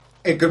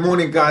Hey, good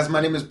morning, guys. My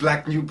name is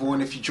Black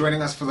Newborn. If you're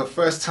joining us for the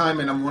first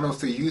time, and I'm one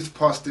of the youth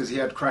pastors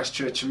here at Christ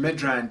Church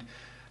Midrand.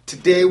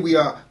 Today, we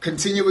are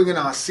continuing in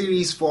our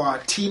series for our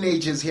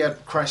teenagers here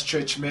at Christ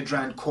Church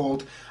Midrand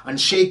called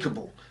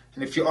Unshakable.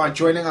 And if you are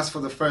joining us for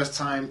the first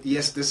time,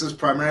 yes, this is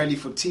primarily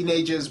for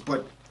teenagers,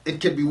 but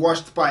it can be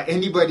watched by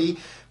anybody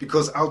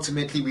because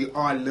ultimately we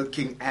are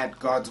looking at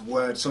God's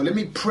Word. So let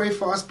me pray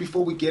for us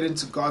before we get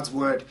into God's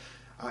Word.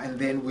 And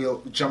then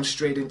we'll jump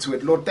straight into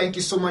it. Lord, thank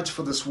you so much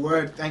for this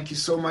word. Thank you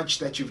so much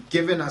that you've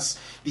given us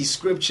these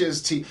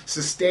scriptures to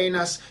sustain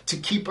us, to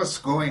keep us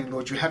going,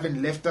 Lord. You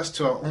haven't left us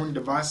to our own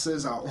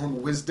devices, our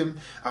own wisdom,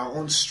 our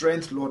own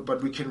strength, Lord,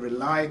 but we can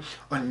rely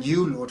on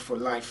you, Lord, for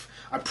life.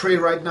 I pray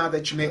right now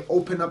that you may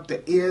open up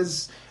the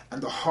ears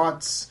and the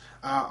hearts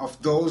of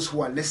those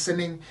who are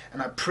listening. And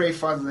I pray,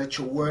 Father, that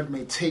your word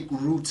may take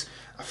root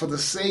for the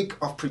sake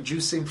of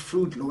producing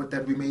fruit, Lord,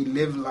 that we may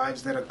live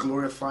lives that are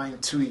glorifying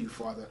to you,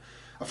 Father.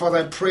 Father,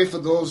 I pray for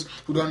those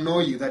who don't know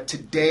you, that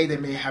today they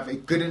may have a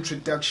good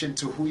introduction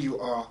to who you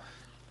are,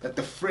 that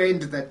the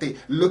friend that they're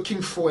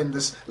looking for in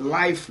this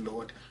life,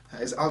 Lord,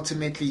 is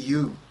ultimately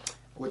you,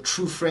 where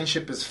true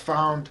friendship is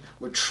found,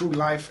 where true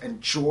life and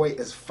joy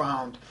is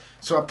found.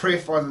 So I pray,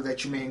 Father,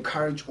 that you may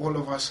encourage all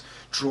of us,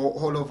 draw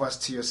all of us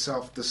to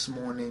yourself this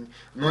morning.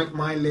 Anoint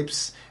my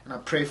lips, and I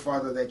pray,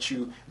 Father, that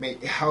you may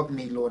help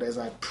me, Lord, as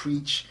I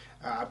preach.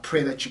 I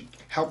pray that you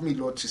help me,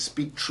 Lord, to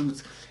speak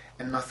truth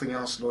and nothing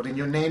else, Lord. In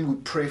your name we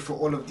pray for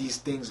all of these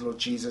things, Lord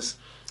Jesus.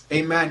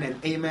 Amen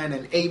and amen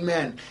and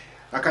amen.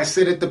 Like I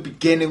said at the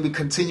beginning, we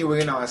continue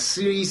in our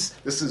series.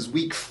 This is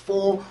week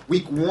 4.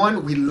 Week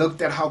 1, we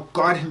looked at how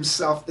God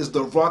himself is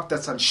the rock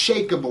that's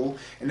unshakable.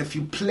 And if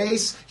you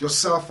place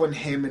yourself on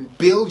him and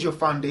build your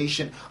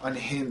foundation on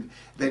him,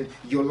 then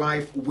your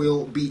life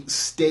will be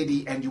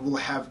steady and you will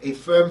have a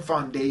firm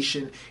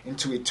foundation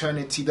into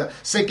eternity. The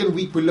second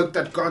week, we looked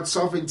at God's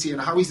sovereignty and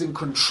how he's in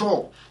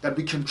control, that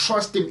we can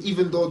trust him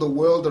even though the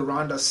world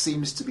around us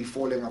seems to be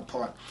falling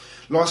apart.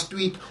 Last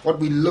week, what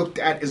we looked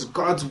at is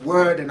God's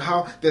word and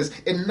how there's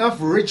enough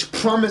rich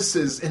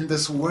promises in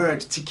this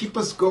word to keep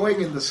us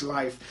going in this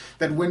life,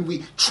 that when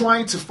we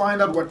try to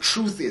find out what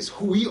truth is,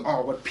 who we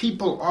are, what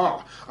people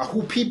are, or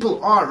who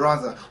people are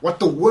rather, what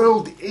the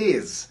world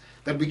is,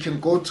 that we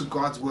can go to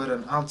God's word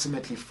and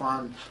ultimately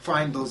find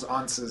those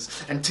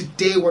answers. And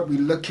today what we're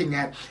looking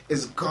at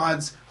is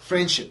God's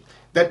friendship.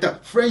 That the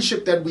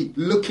friendship that we're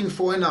looking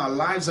for in our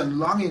lives and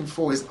longing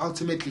for is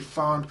ultimately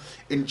found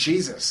in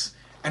Jesus.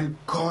 And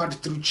God,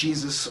 through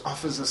Jesus,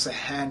 offers us a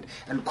hand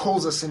and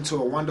calls us into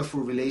a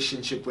wonderful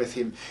relationship with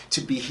him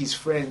to be his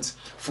friends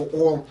for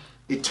all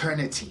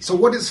eternity. So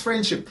what is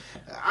friendship?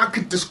 I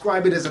could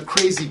describe it as a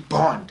crazy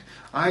bond.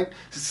 Right?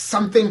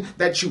 Something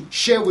that you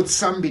share with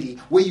somebody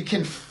where you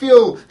can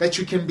feel that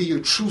you can be your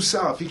true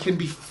self. You can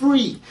be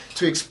free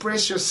to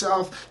express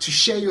yourself, to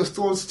share your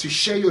thoughts, to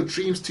share your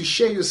dreams, to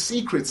share your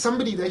secrets.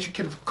 Somebody that you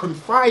can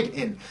confide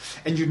in.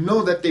 And you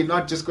know that they're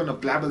not just going to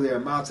blabber their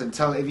mouths and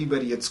tell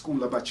everybody at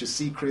school about your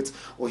secrets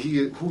or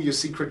who your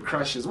secret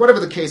crush is.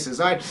 Whatever the case is.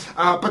 Right?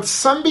 But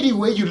somebody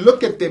where you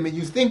look at them and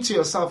you think to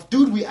yourself,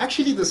 dude, we're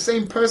actually the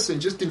same person,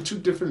 just in 2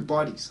 different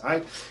bodies.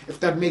 Right? If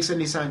that makes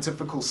any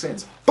scientific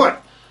sense.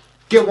 But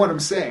get what I'm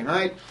saying,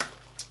 right?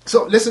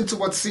 So listen to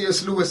what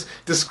C.S. Lewis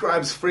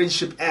describes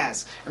friendship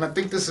as. And I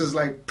think this is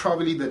like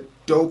probably the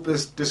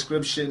dopest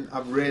description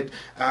I've read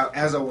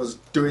as I was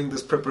doing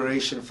this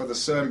preparation for the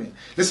sermon.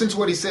 Listen to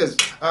what he says.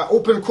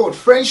 Open quote,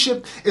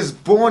 "Friendship is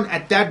born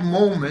at that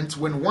moment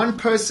when one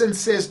person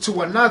says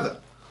to another,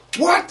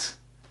 'What?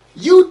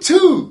 You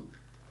too?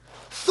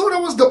 Thought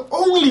I was the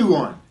only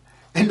one.'"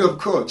 End of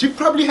quote. You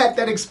probably had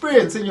that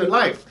experience in your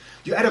life.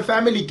 You're at a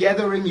family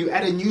gathering, you're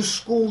at a new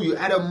school, you're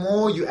at a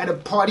mall, you're at a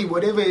party,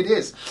 whatever it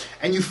is.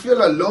 And you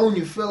feel alone,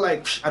 you feel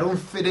like, I don't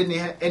fit in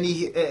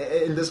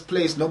in this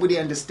place, nobody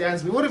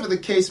understands me, whatever the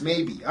case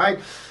may be, right?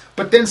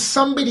 But then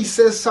somebody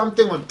says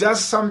something or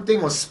does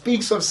something or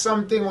speaks of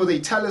something or they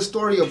tell a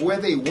story of where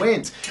they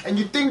went. And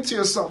you think to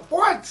yourself,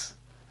 what?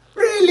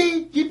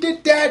 Really? You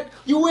did that?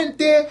 You went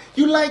there?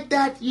 You like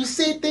that? You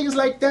say things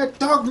like that?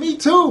 Dog, me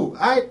too,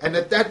 right? And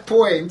at that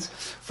point,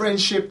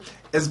 friendship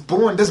is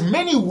born. There's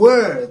many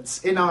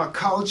words in our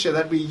culture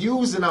that we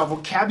use in our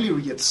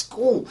vocabulary at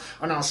school,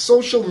 on our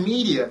social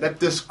media that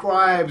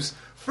describes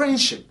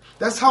friendship.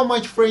 That's how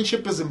much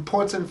friendship is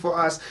important for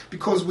us,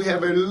 because we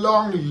have a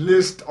long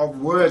list of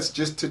words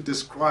just to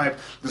describe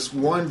this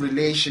one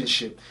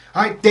relationship.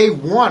 All right, day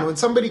one, when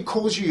somebody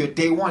calls you your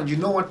day one, you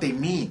know what they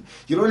mean.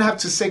 You don't have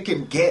to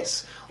second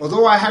guess.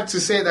 Although I have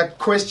to say that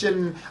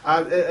question,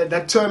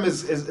 that term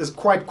is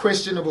quite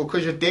questionable,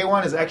 because your day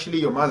one is actually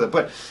your mother.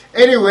 But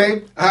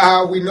anyway,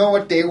 we know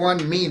what day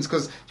one means,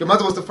 because your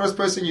mother was the first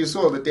person you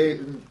saw the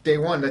day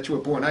one that you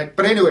were born. Right?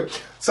 But anyway,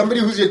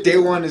 somebody who's your day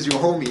one is your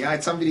homie.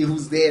 Right? Somebody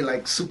who's there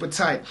like super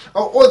tight.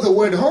 Or the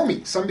word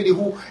homie, somebody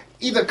who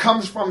either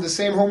comes from the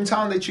same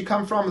hometown that you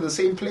come from, or the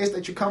same place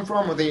that you come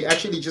from, or they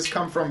actually just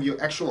come from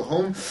your actual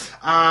home,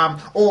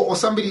 or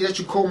somebody that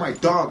you call my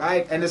dog,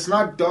 right? And it's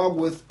not dog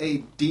with a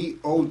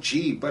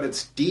D-O-G, but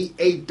it's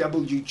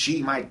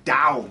D-A-W-G, my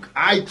dog.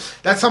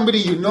 That's somebody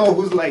you know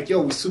who's like,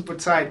 yo, we're super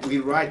tight, we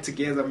ride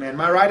together, man.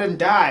 My ride and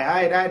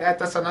die,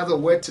 that's another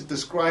word to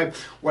describe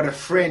what a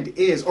friend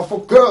is. Or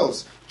for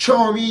girls,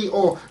 chummy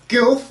or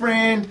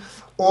girlfriend,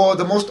 or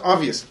the most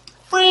obvious,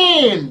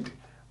 friend.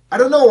 I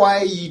don't know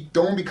why you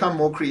don't become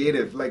more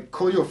creative. Like,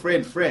 call your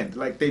friend friend.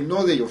 Like, they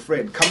know they're your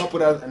friend. Come up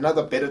with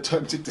another better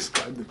term to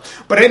describe them.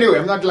 But anyway,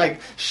 I'm not like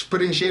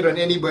putting shade on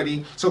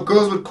anybody. So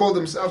girls would call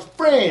themselves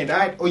friend,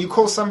 right? Or you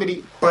call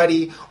somebody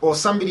buddy, or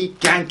somebody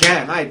gang,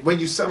 right? When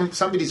you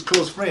somebody's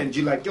close friend,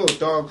 you're like, yo,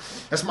 dog,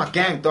 that's my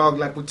gang, dog.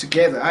 Like, we're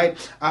together, right?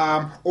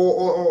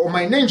 Or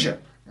my ninja.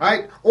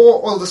 Right?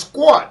 Or the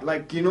squad.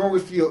 Like, you know,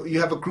 if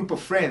you have a group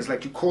of friends,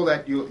 like you call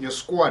that your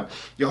squad,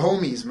 your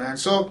homies, man.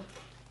 So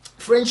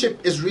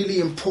friendship is really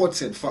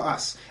important for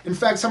us. In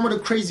fact, some of the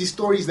crazy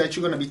stories that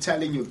you're going to be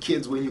telling your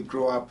kids when you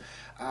grow up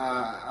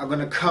are going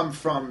to come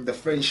from the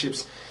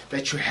friendships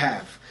that you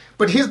have.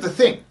 But here's the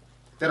thing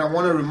that I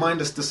want to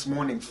remind us this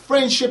morning.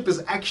 Friendship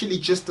is actually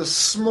just a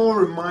small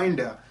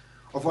reminder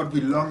of what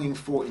we're longing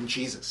for in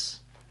Jesus.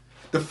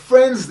 The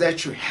friends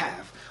that you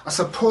have are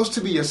supposed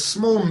to be a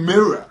small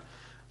mirror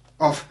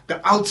of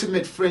the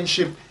ultimate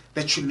friendship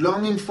that you're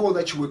longing for,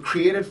 that you were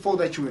created for,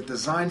 that you were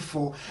designed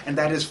for, and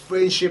that is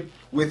friendship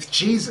with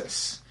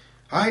Jesus.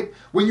 Right?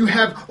 When you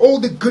have all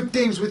the good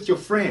things with your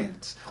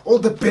friends, all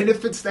the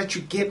benefits that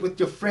you get with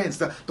your friends,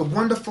 the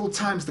wonderful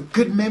times, the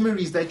good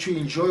memories that you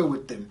enjoy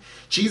with them,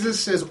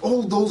 Jesus says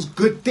all those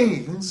good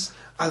things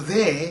are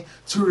there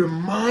to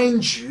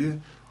remind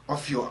you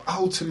of your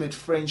ultimate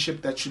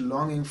friendship that you're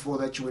longing for,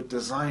 that you were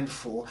designed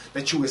for,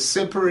 that you were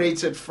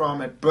separated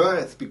from at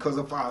birth because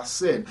of our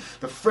sin.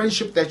 The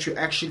friendship that you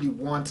actually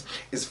want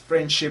is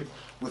friendship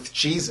with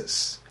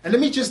Jesus. And let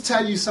me just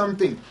tell you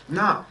something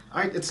now.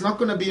 Right? It's not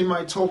going to be in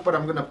my talk, but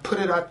I'm going to put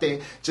it out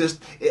there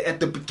just at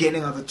the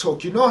beginning of the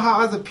talk. You know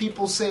how other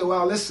people say,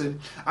 well, listen,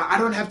 I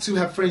don't have to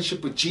have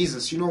friendship with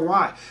Jesus. You know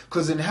why?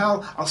 Because in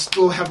hell, I'll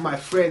still have my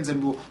friends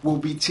and we'll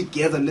be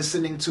together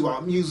listening to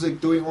our music,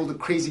 doing all the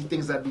crazy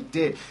things that we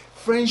did.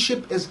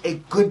 Friendship is a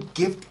good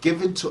gift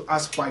given to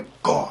us by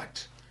God.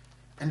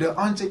 And there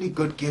aren't any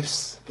good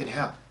gifts in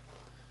hell.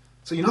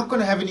 So you're not going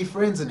to have any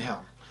friends in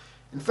hell.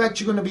 In fact,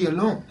 you're going to be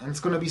alone, and it's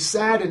going to be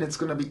sad, and it's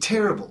going to be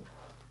terrible.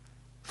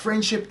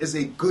 Friendship is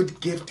a good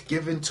gift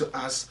given to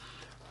us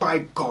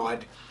by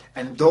God,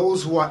 and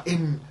those who are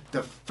in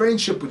the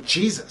friendship with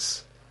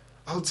Jesus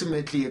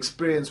ultimately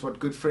experience what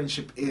good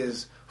friendship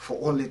is for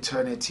all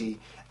eternity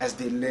as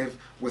they live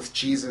with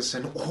Jesus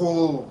and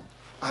all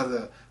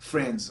other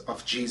friends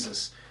of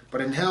Jesus.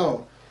 But in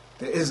hell,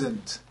 there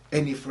isn't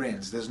any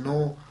friends. There's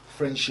no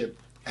friendship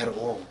at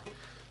all.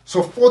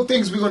 So 4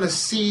 things we're going to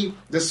see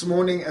this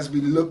morning as we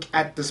look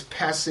at this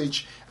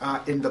passage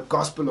in the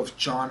Gospel of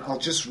John. I'll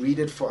just read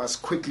it for us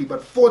quickly.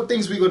 But 4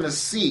 things we're going to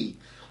see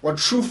what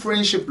true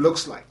friendship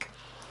looks like.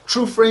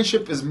 True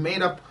friendship is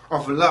made up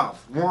of love.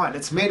 1,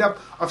 it's made up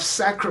of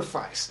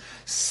sacrifice.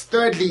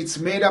 Thirdly, it's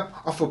made up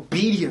of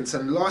obedience.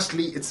 And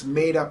lastly, it's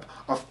made up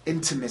of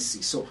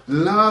intimacy. So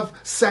love,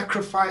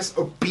 sacrifice,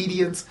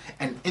 obedience,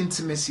 and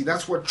intimacy.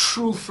 That's what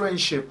true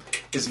friendship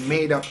is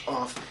made up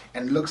of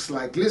and looks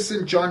like. Listen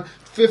to John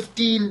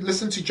 15,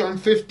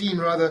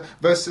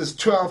 verses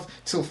 12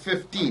 till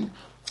 15.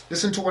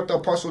 Listen to what the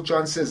Apostle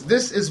John says.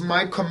 This is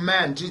my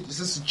command. This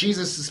is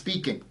Jesus is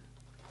speaking.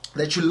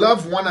 That you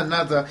love one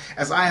another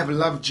as I have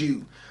loved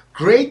you.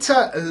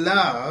 Greater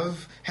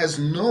love has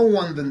no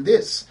one than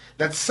this,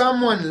 that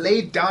someone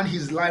laid down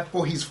his life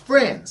for his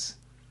friends.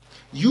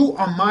 You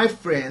are my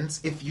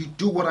friends if you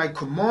do what I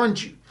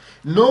command you.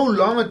 No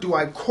longer do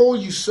I call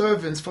you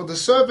servants, for the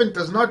servant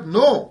does not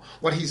know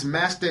what his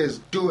master is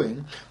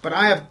doing, but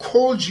I have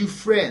called you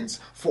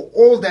friends, for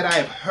all that I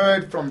have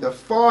heard from the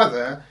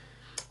Father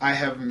I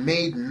have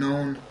made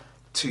known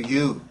to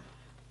you.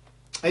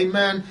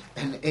 Amen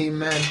and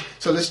amen.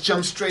 So let's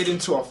jump straight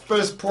into our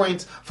first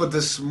point for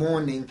this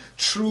morning.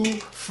 True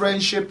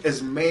friendship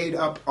is made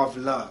up of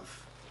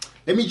love.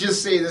 Let me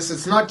just say this.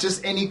 It's not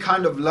just any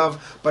kind of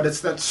love, but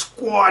it's that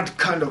squad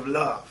kind of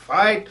love.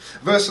 Right?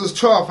 Verses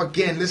 12.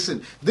 Again,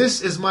 listen.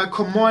 This is my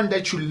command,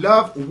 that you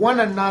love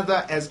one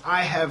another as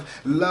I have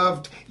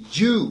loved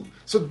you.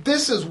 So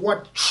this is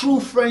what true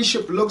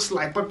friendship looks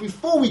like. But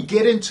before we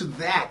get into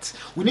that,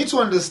 we need to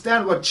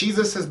understand what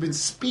Jesus has been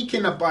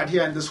speaking about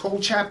here in this whole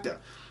chapter.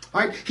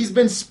 Right? He's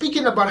been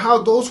speaking about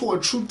how those who are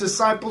true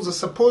disciples are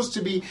supposed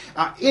to be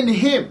in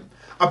Him,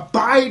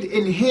 abide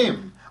in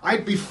Him,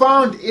 right? Be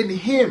found in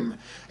Him.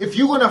 If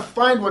you're going to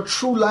find what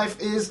true life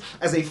is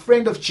as a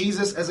friend of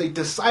Jesus, as a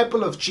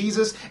disciple of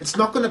Jesus, it's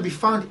not going to be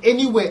found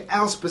anywhere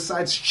else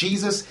besides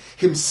Jesus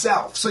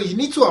Himself. So you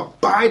need to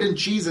abide in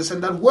Jesus.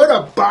 And that word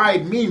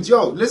abide means,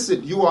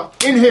 listen, you are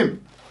in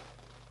Him.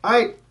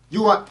 Right?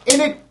 You are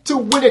in it to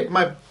win it,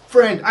 my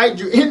friend. Right?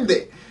 You're in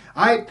there.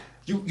 Right?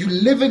 you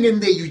living in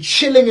there, you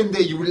chilling in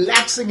there, you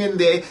relaxing in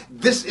there.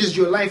 This is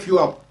your life. You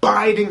are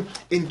abiding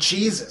in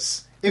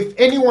Jesus. If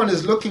anyone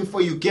is looking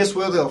for you, guess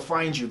where they'll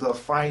find you? They'll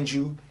find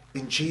you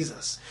in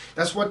Jesus.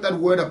 That's what that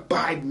word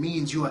abide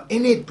means. You are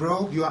in it,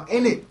 bro. You are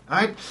in it,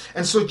 right?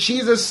 And so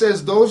Jesus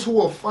says those who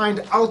will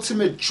find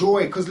ultimate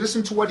joy, because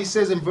listen to what he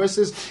says in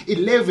verses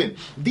 11.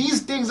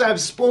 These things I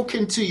have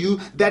spoken to you,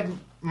 that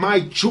my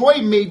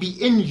joy may be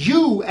in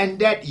you and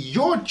that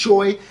your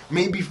joy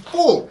may be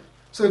full.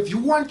 So if you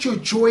want your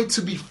joy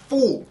to be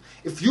full,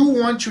 if you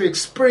want your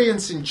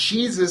experience in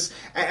Jesus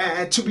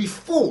to be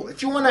full,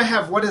 if you want to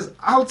have what is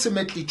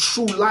ultimately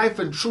true life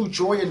and true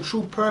joy and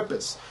true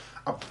purpose,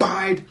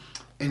 abide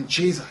in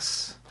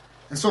Jesus.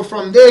 And so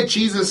from there,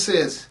 Jesus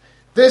says,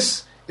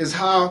 this is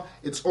how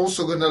it's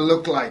also going to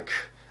look like.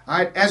 All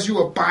right? As you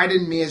abide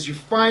in me, as you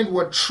find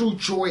what true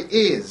joy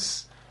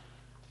is,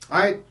 all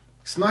right?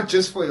 It's not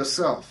just for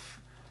yourself.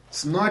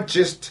 It's not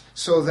just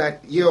so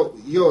that,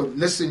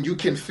 listen, you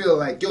can feel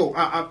like,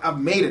 I've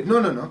made it.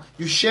 No.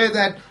 You share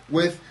that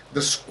with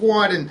the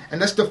squad. And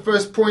that's the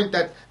first point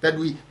that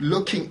we're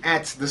looking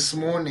at this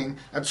morning.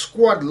 At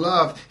squad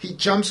love, he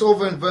jumps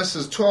over in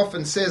verses 12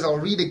 and says, I'll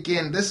read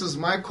again. This is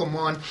my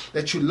command,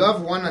 that you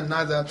love one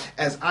another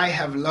as I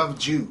have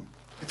loved you.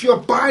 If you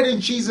abide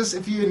in Jesus,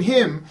 if you're in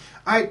him,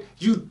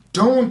 you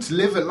don't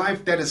live a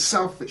life that is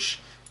selfish.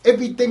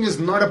 Everything is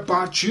not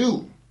about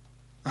you.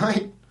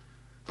 Right?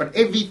 But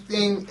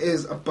everything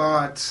is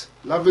about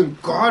loving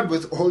God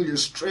with all your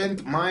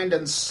strength, mind,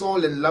 and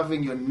soul, and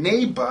loving your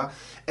neighbor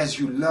as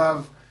you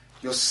love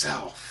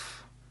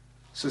yourself.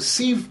 So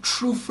see,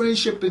 true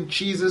friendship in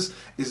Jesus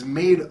is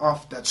made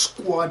of that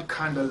squad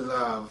kind of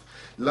love,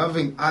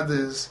 loving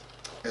others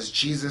as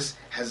Jesus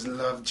has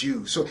loved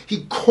you. So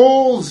he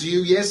calls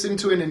you, yes,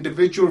 into an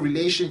individual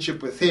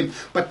relationship with him.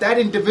 But that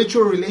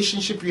individual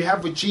relationship you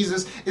have with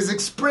Jesus is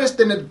expressed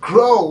and it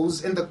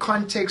grows in the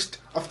context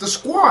of the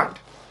squad.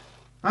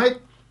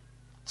 Right?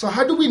 So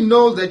how do we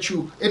know that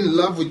you're in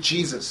love with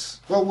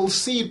Jesus? Well, we'll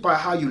see it by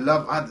how you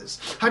love others.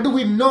 How do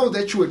we know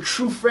that you're a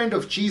true friend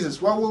of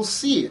Jesus? Well, we'll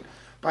see it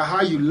by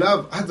how you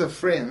love other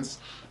friends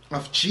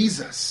of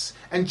Jesus.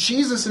 And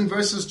Jesus in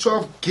verses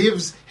 12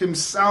 gives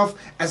himself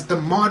as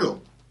the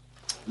model.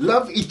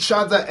 Love each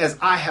other as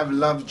I have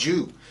loved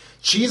you.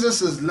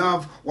 Jesus'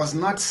 love was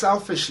not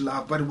selfish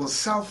love, but it was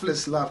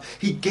selfless love.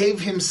 He gave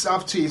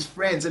himself to his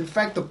friends. In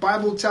fact, the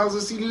Bible tells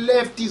us he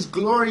left his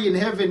glory in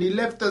heaven. He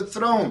left the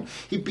throne.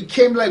 He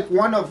became like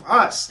one of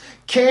us,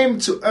 came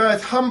to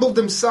earth, humbled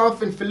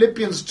himself. In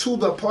Philippians 2,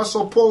 the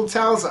Apostle Paul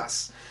tells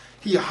us,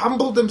 he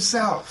humbled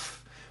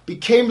himself,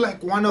 became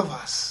like one of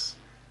us.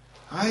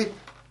 Right?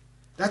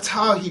 That's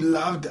how he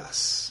loved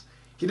us.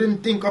 He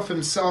didn't think of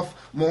himself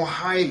more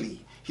highly.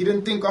 He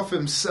didn't think of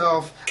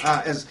himself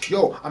as,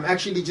 I'm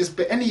actually just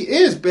better. And he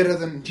is better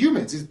than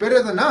humans. He's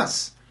better than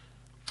us.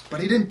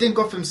 But he didn't think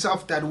of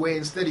himself that way.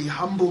 Instead, he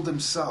humbled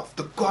himself.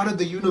 The God of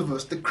the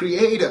universe, the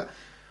creator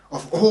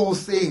of all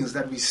things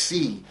that we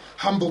see,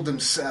 humbled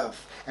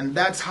himself. And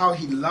that's how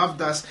he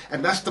loved us.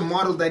 And that's the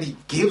model that he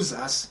gives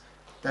us,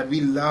 that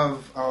we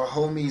love our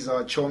homies,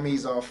 our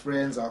chomies, our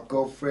friends, our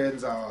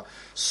girlfriends, our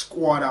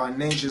squad, our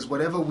ninjas,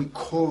 whatever we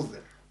call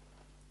them.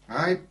 All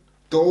right?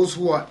 Those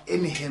who are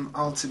in him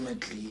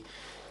ultimately.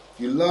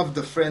 You love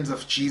the friends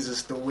of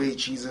Jesus the way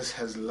Jesus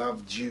has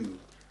loved you.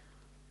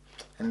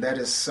 And that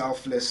is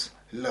selfless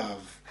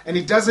love. And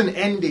it doesn't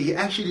end there. He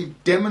actually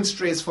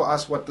demonstrates for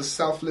us what the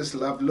selfless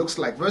love looks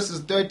like. Verses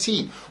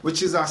 13,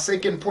 which is our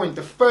second point.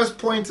 The first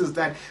point is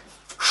that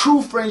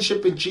true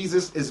friendship in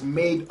Jesus is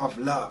made of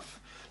love.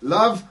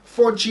 Love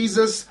for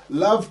Jesus,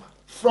 love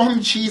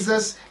from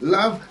Jesus,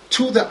 love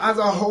to the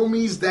other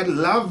homies that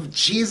love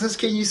Jesus.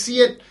 Can you see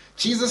it?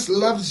 Jesus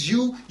loves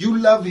you, you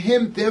love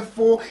him,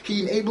 therefore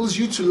he enables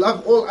you to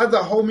love all other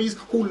homies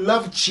who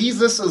love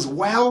Jesus as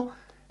well.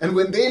 And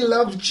when they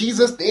love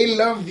Jesus, they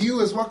love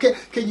you as well.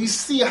 Can you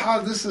see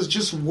how this is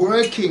just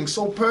working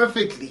so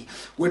perfectly?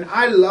 When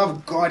I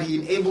love God, he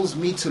enables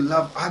me to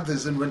love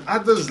others. And when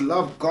others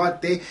love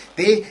God, they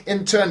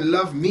in turn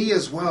love me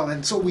as well.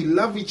 And so we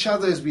love each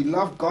other as we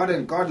love God,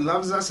 and God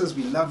loves us as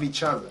we love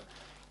each other.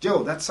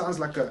 That sounds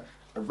like a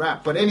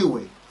rap. But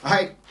anyway, all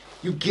right?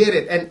 You get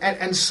it.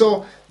 And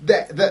so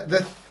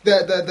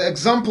the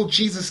example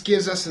Jesus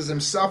gives us is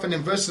himself. And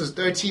in verses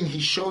 13, he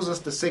shows us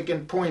the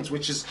second point,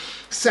 which is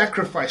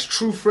sacrifice.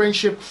 True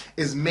friendship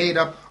is made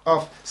up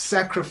of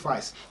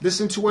sacrifice.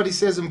 Listen to what he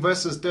says in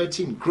verses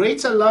 13.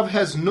 Greater love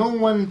has no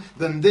one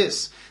than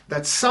this,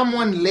 that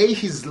someone lay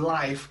his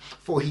life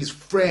for his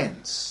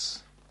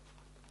friends.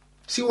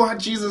 See what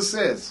Jesus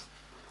says?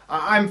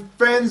 I'm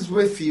friends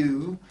with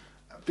you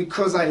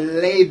because I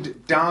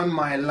laid down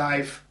my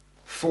life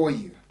for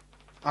you.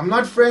 I'm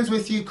not friends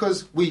with you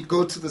because we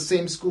go to the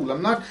same school.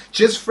 I'm not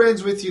just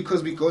friends with you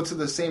because we go to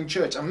the same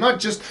church. I'm not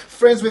just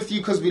friends with you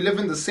because we live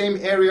in the same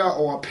area,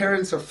 or our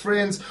parents are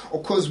friends, or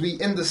because we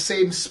in the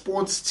same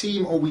sports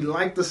team, or we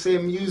like the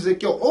same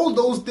music. All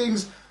those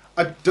things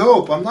are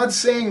dope. I'm not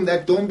saying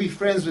that don't be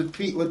friends with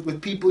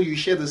people you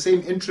share the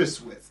same interests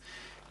with.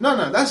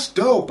 No, that's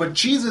dope. But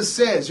Jesus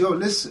says,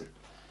 listen,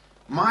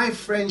 my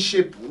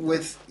friendship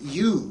with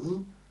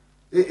you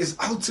is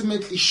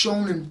ultimately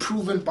shown and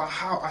proven by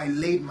how I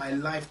laid my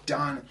life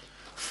down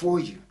for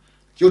you.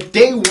 Your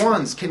day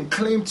ones can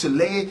claim to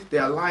lay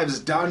their lives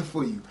down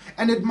for you.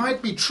 And it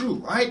might be true,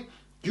 right?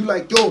 You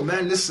like, yo,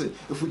 man, listen,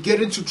 if we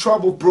get into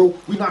trouble, bro,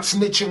 we're not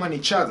snitching on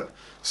each other.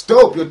 It's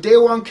dope. Your day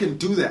one can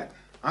do that,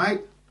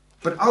 right?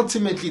 But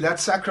ultimately, that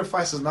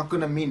sacrifice is not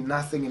going to mean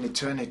nothing in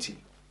eternity.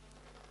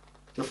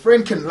 Your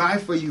friend can lie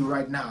for you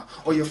right now,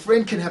 or your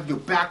friend can have your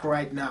back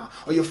right now,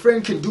 or your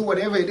friend can do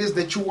whatever it is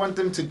that you want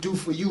them to do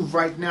for you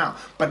right now.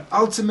 But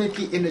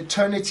ultimately, in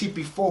eternity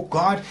before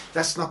God,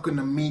 that's not going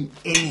to mean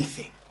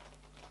anything.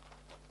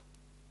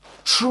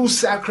 True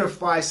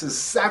sacrifice is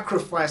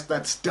sacrifice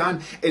that's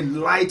done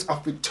in light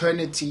of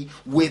eternity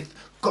with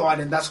God.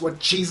 And that's what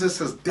Jesus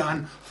has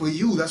done for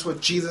you. That's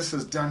what Jesus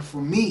has done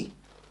for me.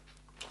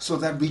 So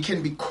that we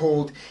can be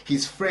called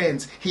his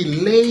friends. He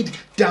laid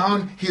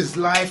down his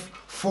life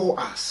for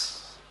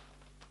us.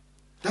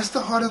 That's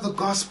the heart of the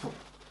gospel.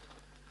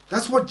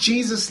 That's what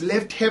Jesus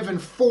left heaven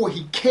for.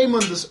 He came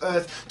on this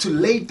earth to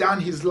lay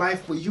down his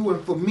life for you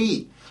and for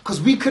me. Because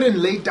we couldn't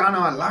lay down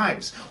our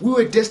lives. We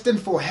were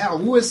destined for hell.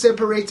 We were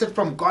separated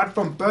from God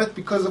from birth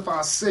because of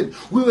our sin.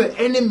 We were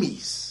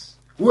enemies.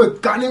 We were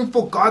gunning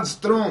for God's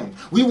throne.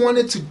 We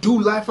wanted to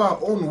do life our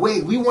own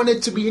way. We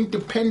wanted to be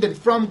independent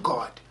from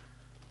God.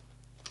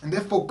 And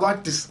therefore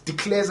God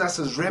declares us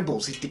as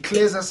rebels. He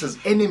declares us as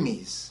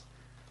enemies.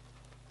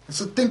 And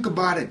so think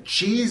about it.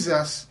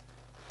 Jesus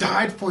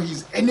died for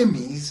his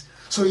enemies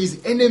so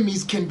his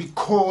enemies can be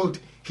called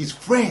his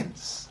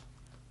friends.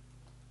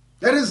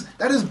 That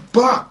is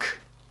buck.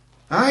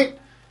 Right?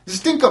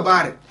 Just think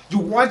about it.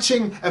 You're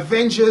watching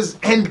Avengers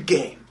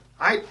Endgame.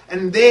 Right?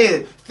 And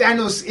there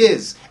Thanos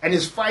is. And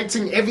is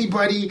fighting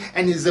everybody.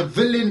 And is a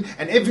villain.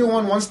 And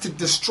everyone wants to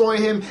destroy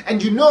him.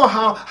 And you know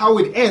how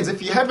it ends.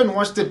 If you haven't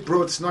watched it,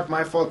 bro, it's not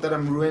my fault that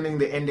I'm ruining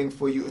the ending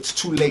for you. It's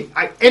too late.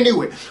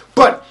 Anyway.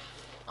 But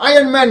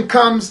Iron Man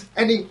comes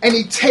and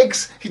he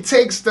takes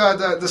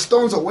the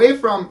stones away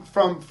from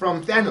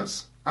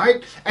Thanos.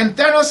 Right? And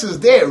Thanos is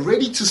there,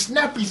 ready to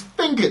snap his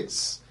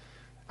fingers.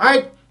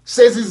 Right?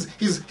 Says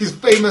his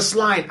famous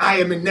line, I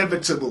am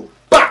inevitable.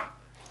 But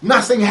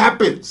nothing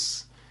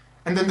happens.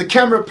 And then the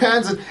camera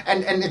pans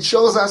and it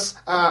shows us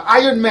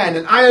Iron Man.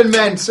 And Iron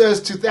Man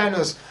says to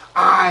Thanos,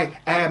 I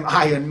am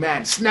Iron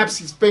Man. Snaps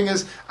his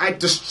fingers,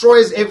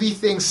 destroys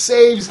everything,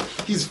 saves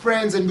his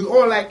friends, and we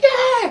all like,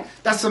 yeah,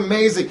 that's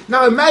amazing.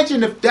 Now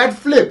imagine if that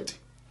flipped.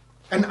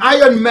 And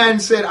Iron Man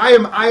said, I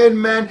am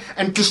Iron Man,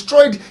 and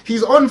destroyed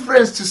his own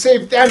friends to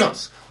save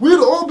Thanos. We'd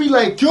all be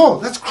like, yo,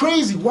 that's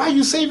crazy. Why are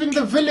you saving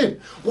the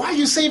villain? Why are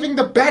you saving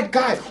the bad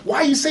guy? Why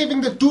are you saving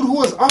the dude who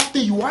was after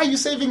you? Why are you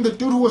saving the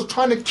dude who was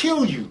trying to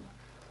kill you?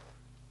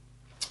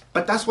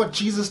 But that's what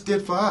Jesus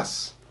did for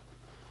us.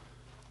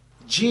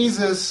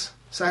 Jesus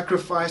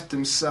sacrificed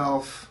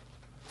himself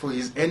for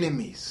his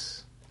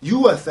enemies.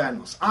 You are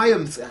Thanos. I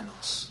am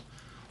Thanos.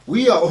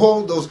 We are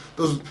all those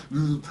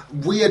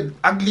weird,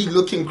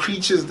 ugly-looking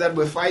creatures that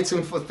were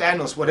fighting for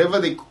Thanos, whatever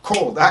they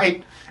called,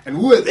 right? And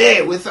we were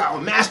there with our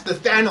master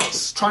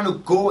Thanos, trying to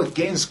go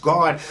against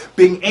God,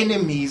 being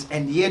enemies,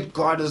 and yet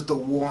God is the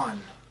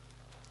one.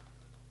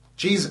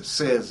 Jesus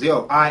says,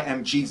 yo, I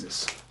am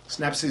Jesus.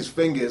 Snaps his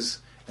fingers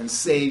and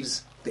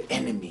saves the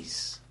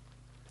enemies.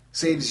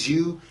 Saves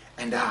you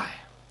and I.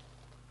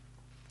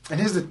 And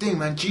here's the thing,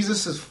 man.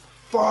 Jesus is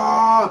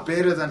far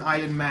better than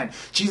Iron Man.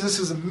 Jesus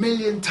is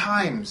 1,000,000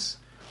 times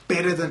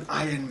better than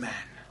Iron Man.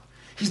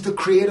 He's the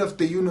creator of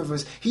the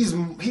universe. He's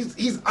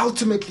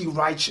ultimately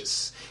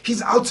righteous.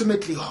 He's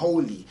ultimately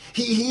holy.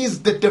 He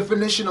is the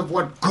definition of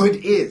what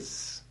good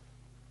is.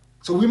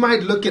 So we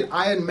might look at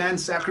Iron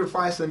Man's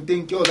sacrifice and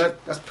think, yo,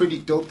 that's pretty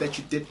dope that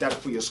you did that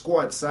for your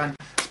squad, son.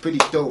 It's pretty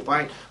dope,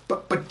 right?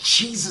 But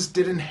Jesus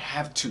didn't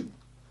have to.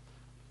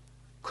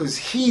 Because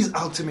he's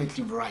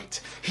ultimately right.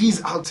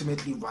 He's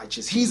ultimately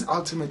righteous. He's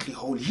ultimately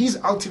holy. He's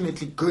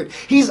ultimately good.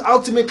 He's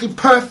ultimately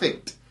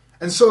perfect.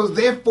 And so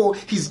therefore,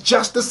 his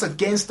justice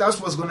against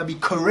us was going to be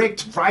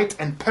correct, right,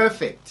 and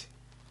perfect.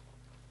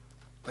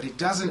 But he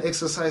doesn't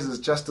exercise his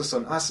justice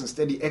on us.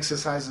 Instead, he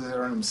exercises it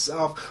on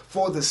himself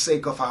for the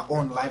sake of our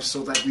own life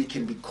so that we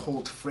can be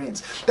called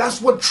friends. That's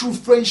what true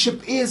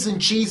friendship is in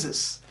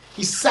Jesus.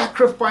 He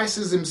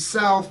sacrifices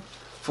himself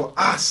for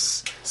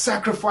us,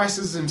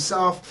 sacrifices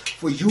himself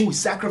for you,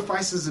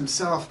 sacrifices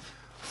himself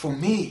for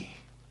me.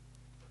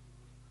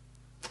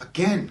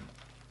 Again,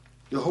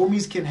 your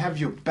homies can have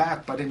your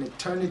back, but in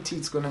eternity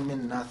it's going to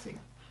mean nothing.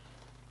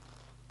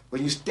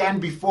 When you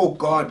stand before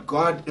God,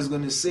 God is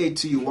going to say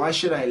to you, why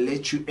should I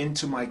let you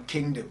into my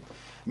kingdom?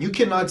 You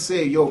cannot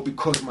say, yo,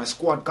 because my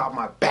squad got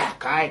my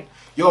back, alright?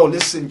 Yo,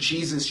 listen,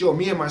 Jesus, yo,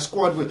 me and my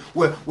squad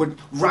would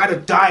ride or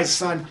die,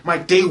 son. My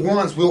day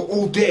ones, we're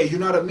all there, you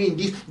know what I mean?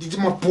 These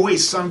are my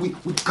boys, son, we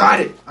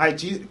got it.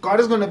 Alright, God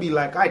is going to be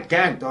like, alright,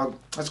 gang, dog,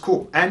 that's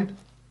cool. And?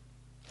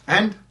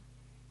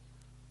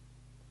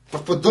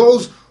 But for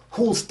those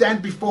who will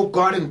stand before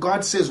God and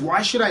God says,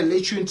 why should I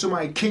let you into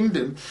my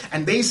kingdom?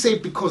 And they say,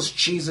 because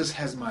Jesus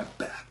has my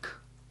back.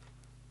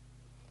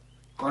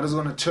 God is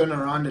going to turn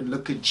around and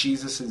look at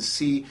Jesus and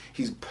see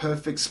his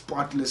perfect,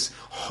 spotless,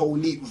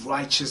 holy,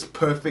 righteous,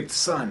 perfect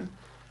son.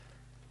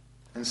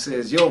 And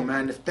says, yo,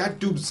 man, if that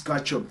dude's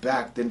got your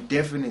back, then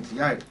definitely,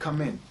 all right,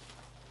 come in.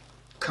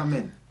 Come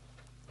in.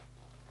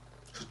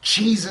 So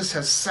Jesus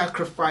has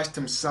sacrificed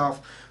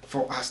himself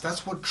for us.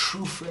 That's what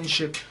true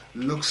friendship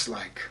looks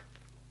like.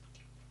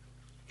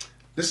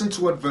 Listen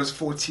to what verse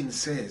 14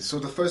 says. So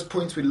the first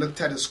point we looked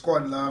at is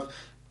squad love.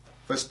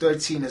 Verse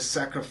 13 is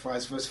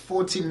sacrifice. Verse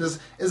 14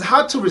 is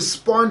how to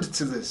respond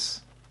to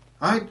this.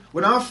 Right?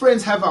 When our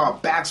friends have our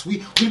backs, we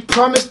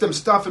promise them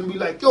stuff and we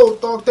like, yo,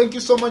 dog, thank you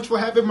so much for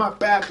having my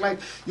back. Like,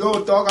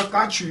 yo, dog, I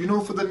got you. You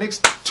know, for the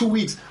next 2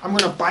 weeks, I'm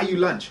going to buy you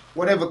lunch.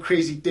 Whatever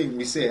crazy thing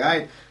we say,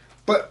 right?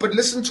 But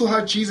listen to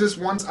how Jesus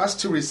wants us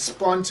to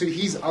respond to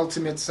his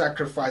ultimate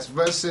sacrifice.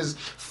 Verses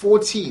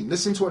 14.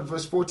 Listen to what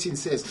verse 14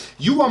 says.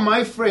 You are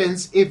my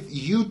friends if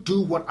you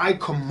do what I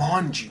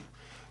command you.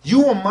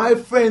 You are my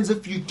friends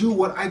if you do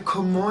what I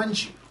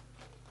command you.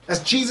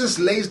 As Jesus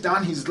lays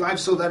down his life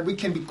so that we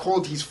can be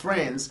called his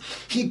friends,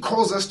 he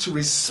calls us to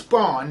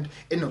respond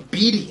in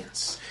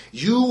obedience.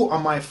 You are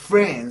my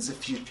friends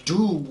if you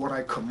do what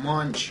I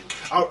command you.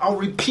 I'll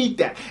repeat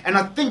that. And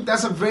I think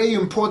that's a very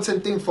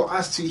important thing for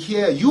us to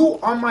hear. You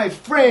are my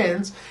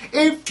friends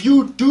if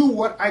you do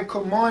what I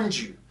command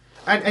you.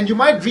 And you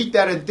might read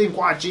that and think,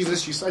 wow,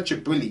 Jesus, you're such a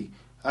bully.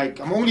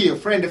 Like, I'm only a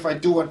friend if I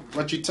do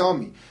what you tell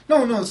me.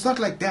 No, it's not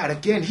like that.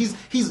 Again, he's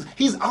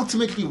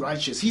ultimately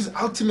righteous. He's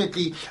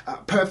ultimately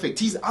perfect.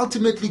 He's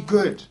ultimately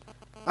good.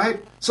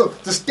 Right? So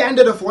the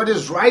standard of what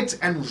is right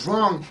and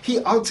wrong, he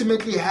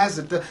ultimately has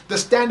it. The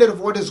standard of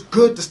what is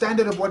good, the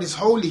standard of what is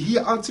holy, he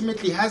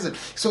ultimately has it.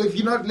 So if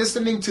you're not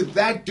listening to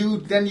that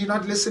dude, then you're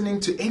not listening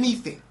to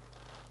anything.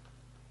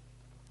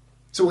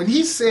 So when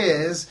he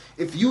says,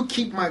 if you're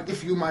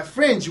my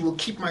friends, you will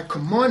keep my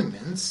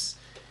commandments,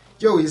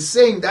 he's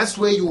saying that's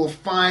where you will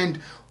find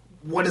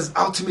what is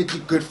ultimately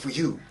good for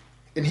you.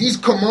 In his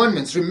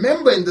commandments,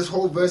 remember in this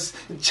whole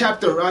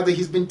chapter,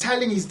 he's been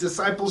telling his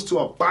disciples to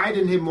abide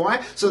in him.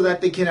 Why? So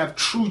that they can have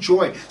true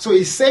joy. So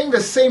he's saying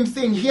the same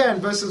thing here in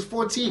verses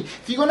 14.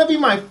 If you're going to be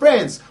my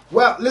friends,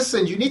 well,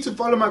 listen, you need to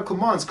follow my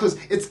commands because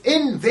it's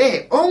in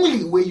there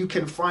only where you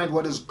can find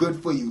what is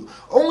good for you.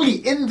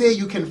 Only in there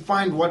you can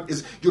find what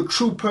is your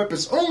true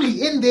purpose.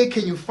 Only in there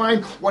can you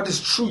find what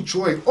is true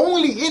joy.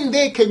 Only in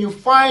there can you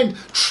find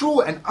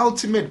true and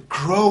ultimate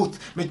growth,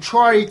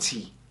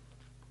 maturity,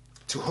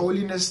 to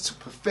holiness, to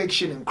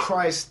perfection in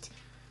Christ,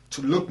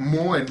 to look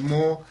more and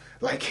more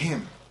like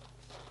him.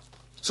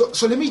 So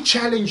let me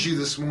challenge you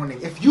this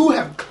morning. If you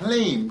have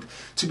claimed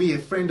to be a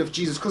friend of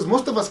Jesus, because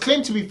most of us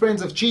claim to be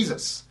friends of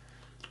Jesus.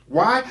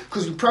 Why?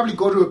 Because you probably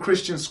go to a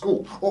Christian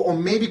school. Or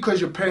maybe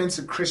because your parents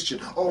are Christian.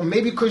 Or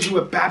maybe because you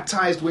were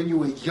baptized when you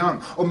were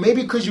young. Or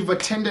maybe because you've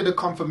attended a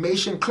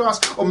confirmation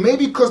class. Or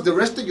maybe because the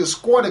rest of your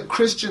squad are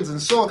Christians.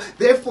 And so,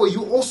 therefore,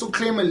 you also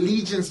claim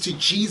allegiance to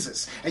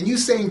Jesus. And you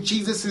saying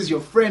Jesus is your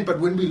friend. But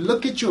when we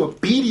look at your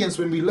obedience,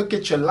 when we look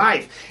at your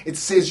life, it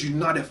says you're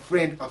not a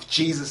friend of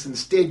Jesus.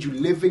 Instead, you're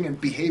living and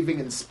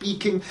behaving and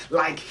speaking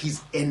like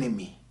his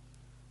enemy.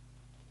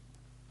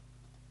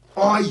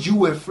 Are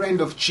you a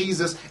friend of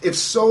Jesus? If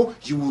so,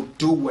 you will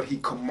do what he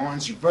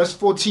commands you. Verse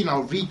 14,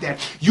 I'll read that.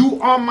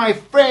 You are my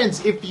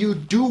friends if you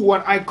do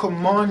what I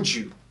command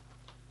you.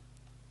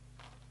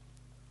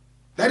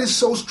 That is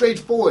so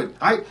straightforward.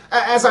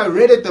 As I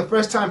read it the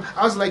first time,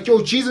 I was like,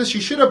 yo, Jesus, you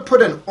should have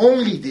put an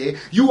only there.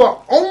 You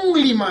are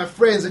only my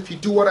friends if you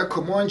do what I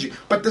command you.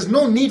 But there's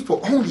no need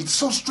for only. It's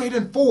so straight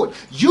and forward.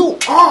 You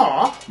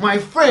are my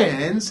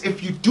friends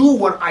if you do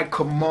what I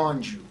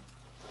command you.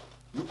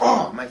 You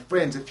are my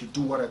friends if you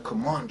do what I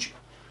command you.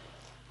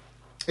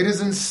 It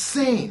is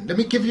insane. Let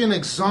me give you an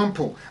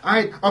example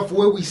of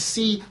where we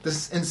see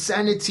this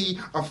insanity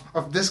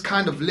of this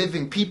kind of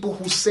living. People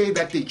who say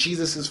that they're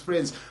Jesus'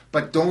 friends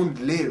but don't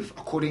live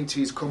according to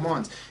his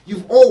commands.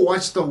 You've all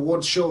watched the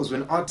award shows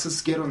when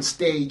artists get on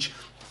stage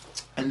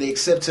and they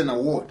accept an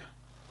award.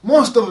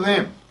 Most of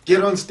them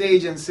get on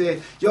stage and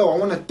say, yo, I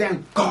want to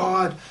thank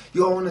God.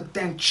 Yo, I want to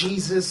thank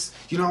Jesus.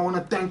 I want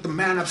to thank the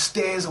man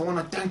upstairs. I want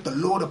to thank the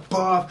Lord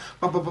above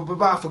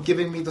for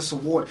giving me this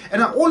award.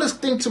 And I always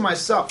think to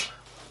myself,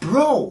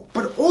 bro,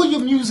 but all your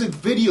music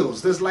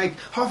videos, there's like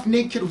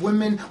half-naked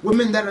women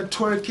that are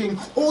twerking.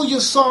 All your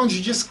songs,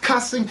 you're just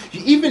cussing.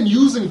 You're even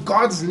using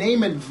God's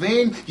name in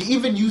vain. You're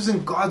even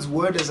using God's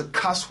word as a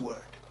cuss word.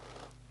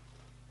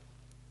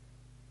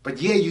 But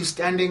yeah, you're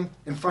standing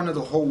in front of the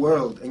whole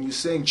world and you're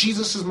saying,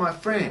 Jesus is my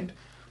friend.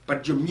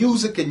 But your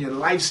music and your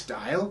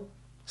lifestyle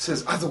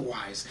says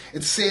otherwise.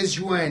 It says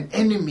you are an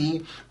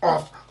enemy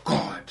of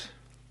God.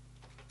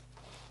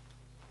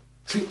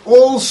 See,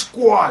 all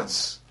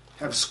squads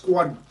have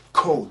squad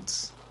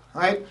codes,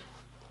 right?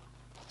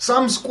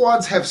 Some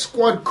squads have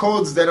squad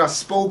codes that are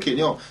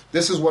spoken.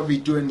 This is what we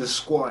do in the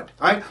squad,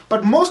 right?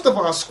 But most of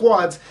our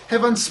squads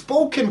have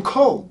unspoken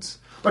codes.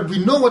 But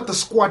we know what the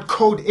squad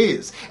code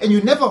is. And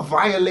you never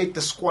violate the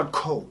squad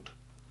code.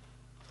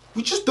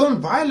 We just don't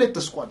violate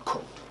the squad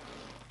code.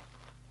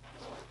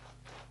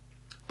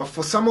 But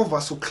for some of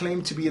us who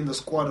claim to be in the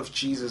squad of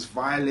Jesus,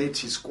 violate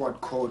his squad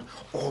code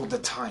all the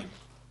time.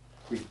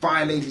 We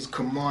violate his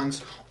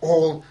commands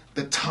all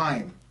the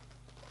time.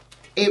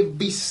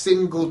 Every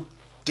single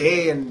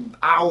day and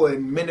hour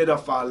and minute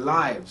of our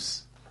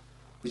lives,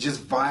 we're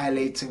just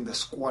violating the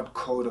squad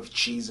code of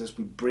Jesus.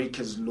 We break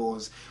his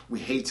laws. We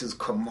hate his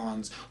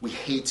commands. We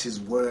hate his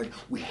word.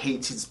 We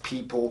hate his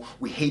people.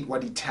 We hate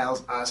what he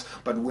tells us.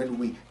 But when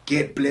we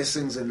get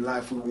blessings in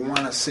life, we want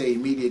to say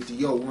immediately,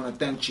 we want to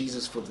thank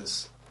Jesus for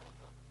this.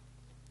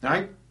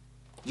 Right?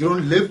 You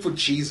don't live for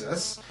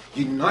Jesus.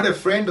 You're not a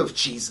friend of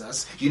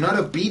Jesus. You're not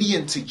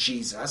obedient to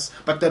Jesus.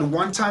 But that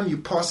one time you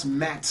passed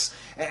maths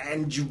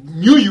and you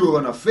knew you were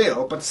going to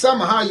fail, but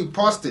somehow you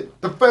passed it.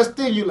 The first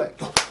thing you're like,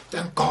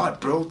 thank God,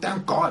 bro.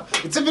 Thank God.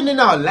 It's even in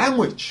our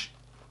language.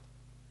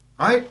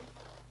 Right?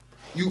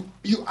 You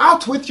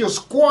out with your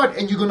squad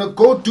and you're going to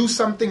go do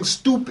something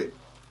stupid.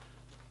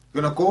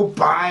 You're going to go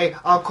buy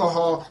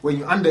alcohol when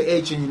you're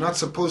underage and you're not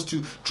supposed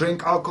to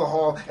drink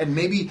alcohol. And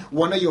maybe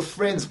one of your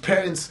friends'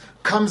 parents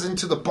comes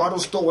into the bottle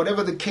store,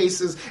 whatever the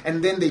case is,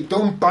 and then they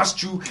don't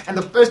bust you. And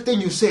the first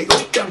thing you say,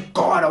 thank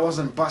God I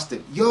wasn't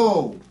busted.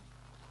 Don't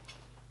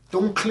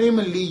claim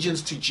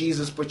allegiance to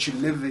Jesus, but you're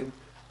living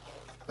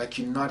like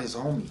you're not his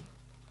homie.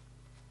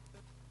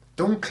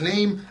 Don't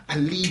claim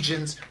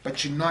allegiance,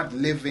 but you're not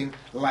living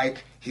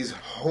like his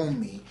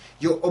homie.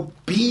 Your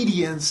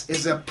obedience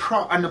is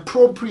an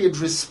appropriate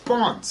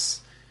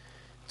response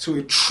to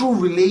a true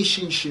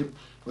relationship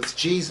with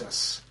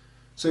Jesus.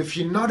 So if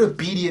you're not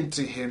obedient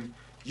to him,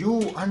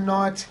 you are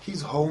not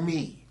his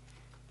homie.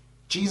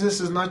 Jesus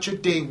is not your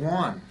day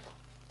one.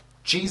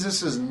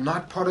 Jesus is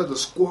not part of the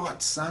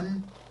squad,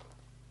 son.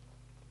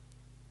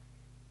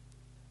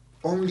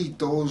 Only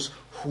those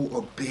who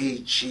obey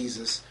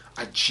Jesus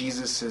are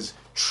Jesus'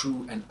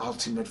 true and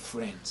ultimate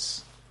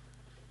friends.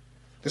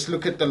 Let's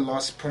look at the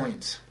last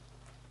point.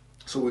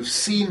 So we've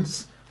seen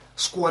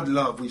squad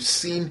love. We've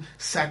seen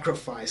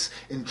sacrifice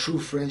in true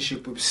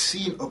friendship. We've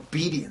seen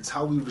obedience,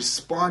 how we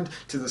respond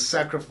to the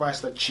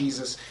sacrifice that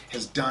Jesus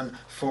has done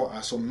for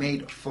us or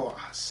made for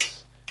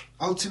us.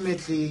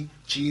 Ultimately,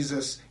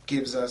 Jesus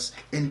gives us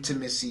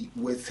intimacy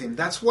with him.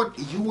 That's what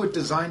you were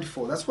designed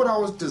for. That's what I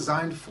was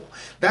designed for.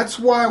 That's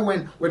why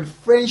when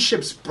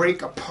friendships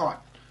break apart,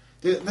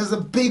 there's a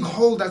big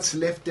hole that's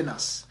left in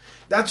us.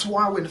 That's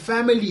why when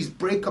families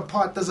break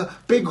apart, there's a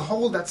big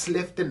hole that's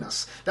left in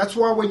us. That's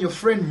why when your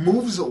friend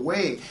moves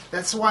away,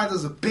 that's why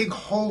there's a big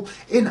hole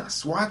in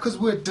us. Why? Because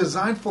we're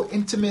designed for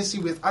intimacy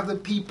with other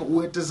people.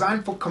 We're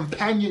designed for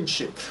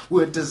companionship.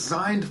 We're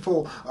designed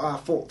for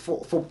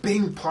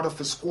being part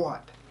of a squad.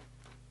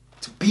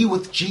 To be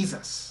with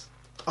Jesus,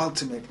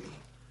 ultimately.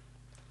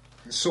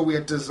 And so we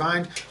are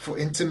designed for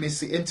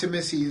intimacy.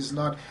 Intimacy is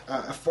not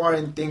a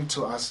foreign thing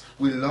to us.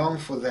 We long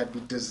for that.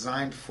 We're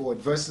designed for it.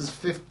 Verses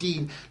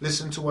 15,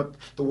 listen to what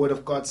the word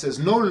of God says.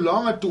 No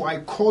longer do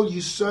I call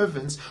you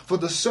servants, for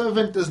the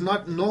servant does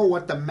not know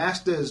what the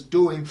master is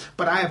doing,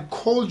 but I have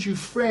called you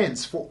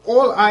friends. For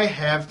all that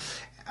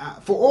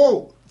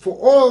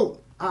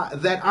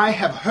I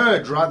have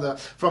heard, rather,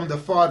 from the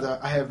Father,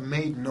 I have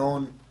made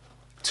known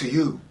to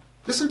you.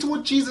 Listen to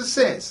what Jesus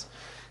says.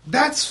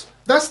 That's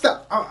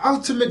the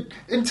ultimate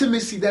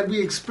intimacy that we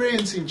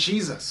experience in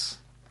Jesus.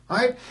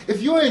 Right?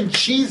 If you're in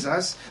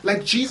Jesus,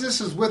 like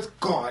Jesus is with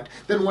God,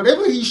 then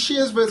whatever he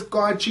shares with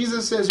God,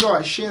 Jesus says,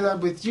 I share that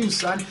with you,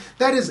 son.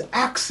 That is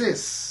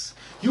access.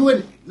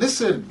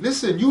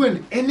 Listen, you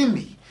an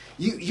enemy.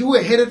 You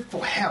were headed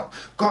for hell.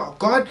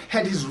 God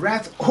had his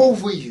wrath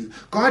over you.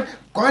 God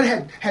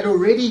had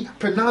already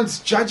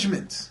pronounced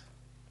judgment.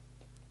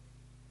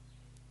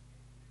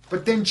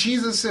 But then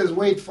Jesus says,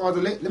 wait,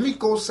 Father, let me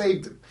go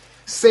save them.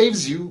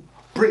 Saves you,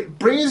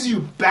 brings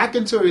you back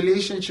into a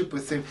relationship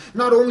with him.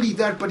 Not only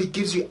that, but he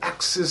gives you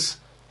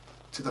access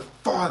to the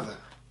Father.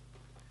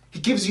 He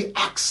gives you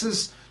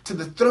access to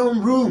the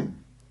throne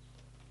room.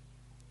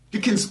 You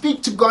can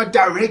speak to God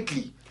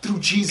directly through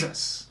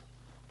Jesus.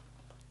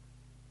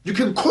 You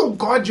can call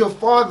God your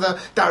Father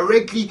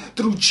directly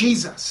through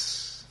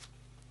Jesus.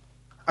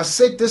 I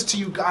said this to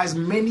you guys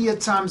many a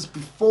times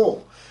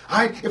before.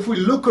 Right? If we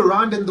look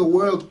around in the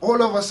world,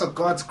 all of us are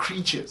God's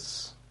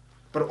creatures.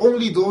 But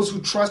only those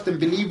who trust and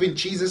believe in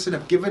Jesus and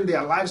have given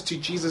their lives to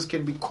Jesus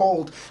can be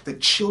called the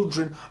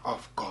children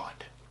of God.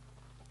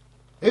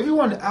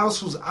 Everyone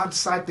else who's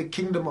outside the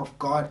kingdom of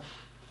God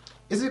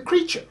is a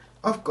creature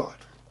of God.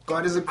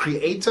 God is a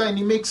creator and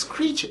he makes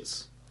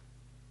creatures.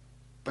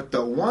 But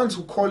the ones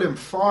who call him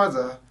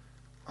Father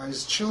are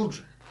his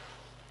children.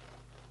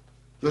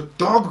 Your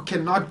dog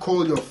cannot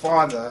call your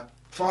father,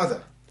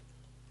 Father.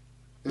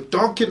 Your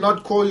dog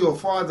cannot call your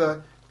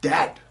father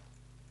Dad.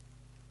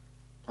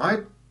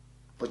 Right?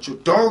 But your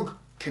dog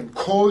can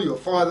call your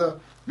father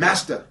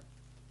Master.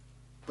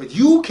 But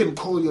you can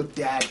call your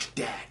dad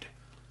Dad.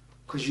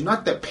 Because you're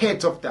not the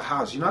pet of the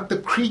house. You're not the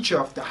creature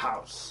of the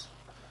house.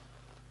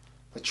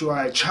 But you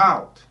are a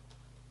child.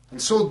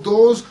 And so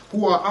those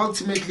who are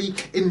ultimately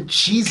in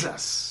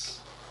Jesus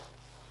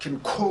can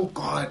call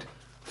God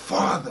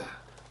Father,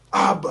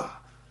 Abba,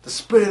 The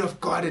Spirit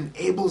of God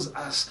enables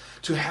us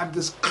to have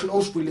this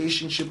close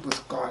relationship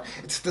with God.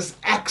 It's this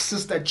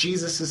access that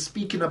Jesus is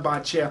speaking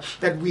about here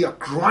that we are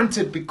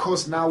granted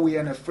because now we are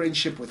in a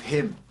friendship with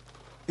Him.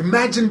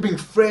 Imagine being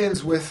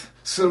friends with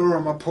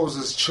Cyril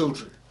Ramaphosa's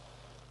children.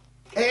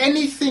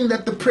 Anything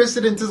that the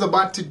president is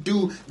about to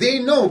do, they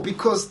know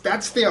because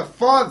that's their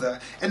father.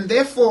 And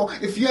therefore,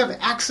 if you have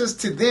access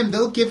to them,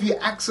 they'll give you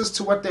access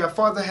to what their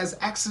father has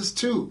access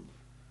to.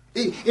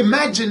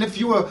 Imagine if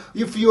you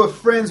were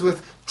friends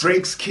with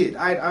Drake's kid.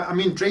 I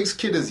mean, Drake's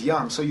kid is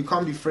young, so you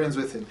can't be friends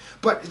with him.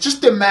 But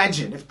just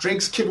imagine if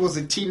Drake's kid was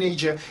a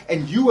teenager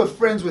and you were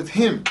friends with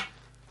him.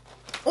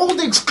 All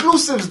the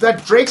exclusives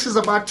that Drake is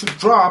about to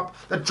drop,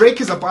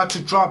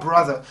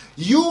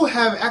 you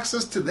have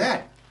access to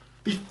that.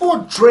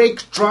 Before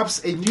Drake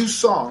drops a new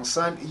song,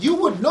 son, you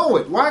would know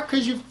it. Why?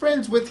 Because you're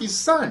friends with his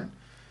son.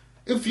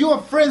 If you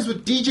are friends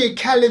with DJ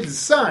Khaled's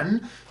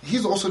son,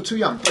 he's also too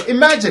young. But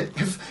imagine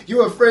if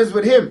you are friends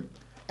with him.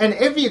 And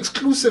every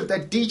exclusive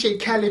that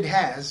DJ Khaled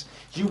has,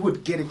 you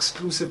would get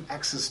exclusive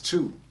access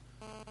to.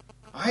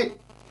 Alright?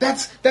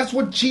 That's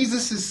what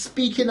Jesus is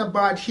speaking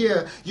about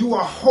here. You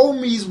are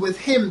homies with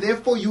him,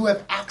 therefore you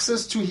have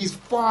access to his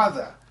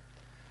Father.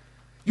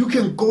 You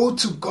can go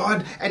to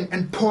God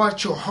and pour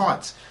out your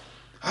heart.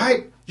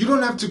 Alright? You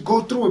don't have to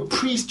go through a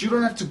priest. You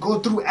don't have to go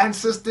through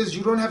ancestors.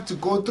 You don't have to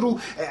go through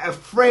a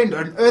friend,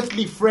 an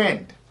earthly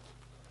friend.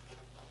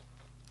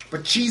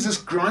 But Jesus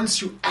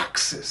grants you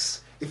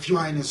access, if you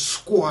are in his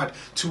squad,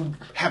 to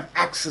have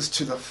access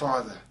to the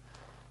Father.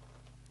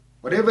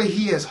 Whatever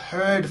he has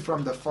heard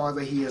from the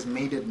Father, he has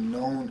made it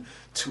known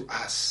to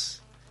us.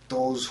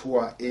 Those who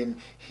are in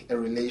a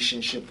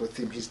relationship with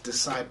him, his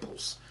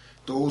disciples.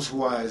 Those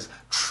who are his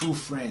true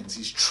friends,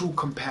 his true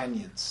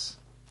companions.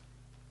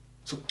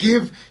 So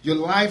give your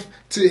life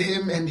to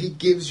him and he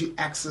gives you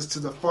access to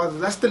the Father.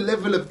 That's the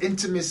level of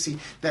intimacy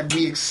that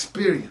we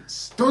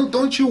experience.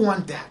 Don't you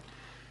want that?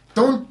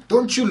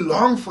 Don't you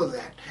long for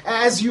that?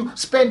 As you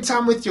spend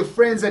time with your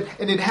friends and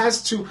it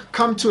has to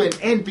come to an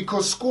end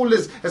because school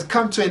has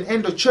come to an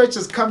end or church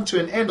has come to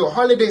an end or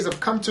holidays have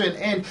come to an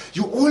end,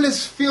 you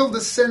always feel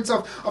the sense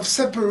of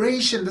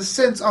separation, the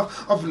sense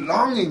of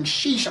longing.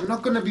 Sheesh, I'm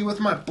not going to be with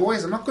my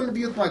boys. I'm not going to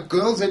be with my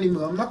girls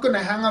anymore. I'm not going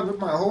to hang out with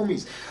my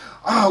homies.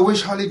 Oh, I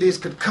wish holidays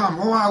could come.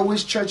 Oh, I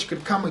wish church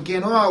could come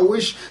again. Oh, I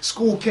wish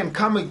school can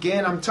come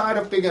again. I'm tired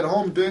of being at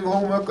home doing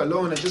homework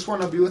alone. I just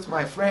want to be with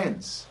my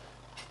friends.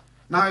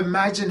 Now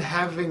imagine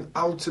having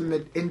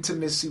ultimate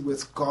intimacy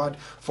with God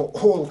for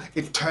all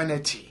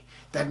eternity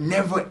that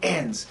never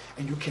ends.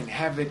 And you can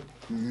have it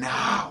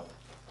now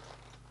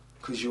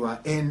because you are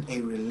in a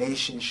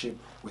relationship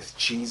with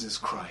Jesus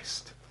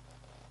Christ.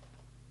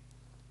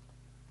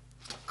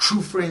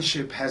 True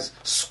friendship has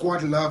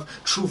squad love.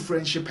 True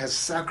friendship has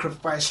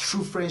sacrifice.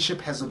 True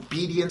friendship has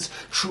obedience.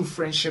 True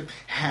friendship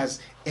has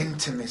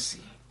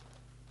intimacy.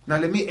 Now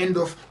let me end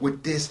off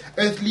with this.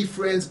 Earthly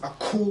friends are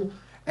cool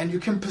and you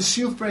can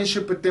pursue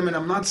friendship with them. And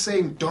I'm not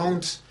saying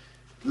don't.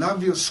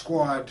 Love your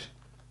squad.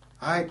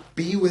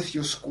 Be with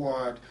your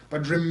squad.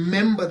 But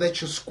remember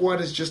that your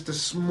squad is just a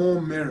small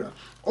mirror.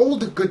 All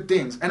the good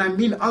things. And I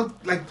mean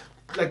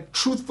like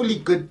truthfully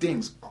good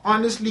things.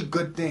 Honestly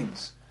good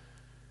things.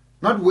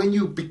 Not when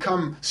you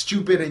become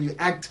stupid and you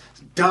act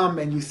dumb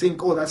and you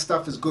think, oh, that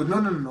stuff is good. No.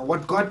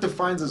 What God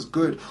defines as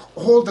good.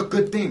 All the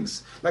good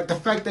things. Like the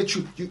fact that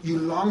you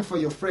long for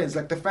your friends.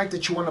 Like the fact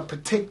that you want to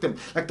protect them.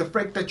 Like the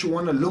fact that you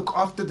want to look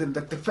after them.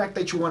 Like the fact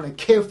that you want to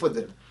care for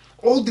them.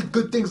 All the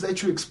good things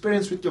that you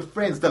experience with your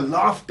friends. The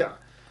laughter.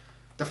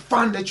 The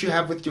fun that you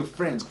have with your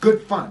friends.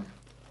 Good fun.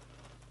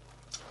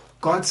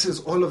 God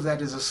says all of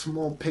that is a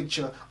small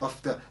picture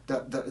of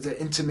the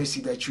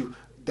intimacy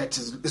that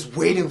is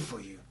waiting for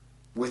you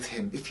with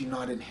him if you're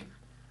not in him.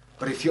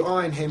 But if you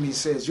are in him, he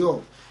says,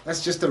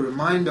 that's just a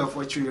reminder of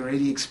what you're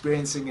already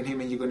experiencing in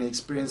him and you're going to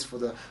experience for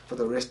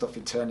the rest of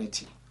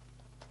eternity.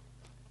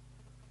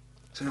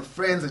 So your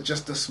friends are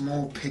just a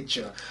small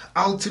picture.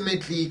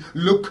 Ultimately,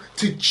 look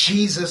to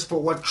Jesus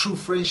for what true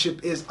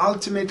friendship is.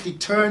 Ultimately,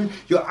 turn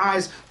your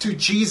eyes to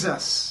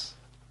Jesus.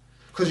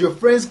 Because your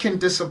friends can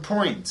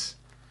disappoint.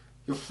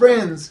 Your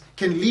friends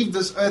can leave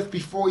this earth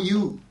before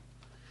you.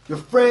 Your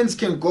friends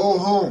can go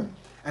home.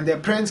 And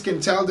their parents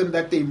can tell them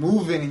that they're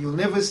moving and you'll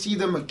never see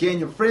them again.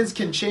 Your friends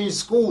can change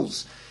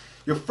schools.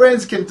 Your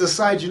friends can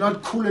decide you're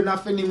not cool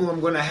enough anymore.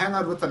 I'm going to hang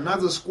out with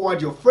another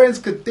squad. Your friends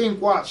could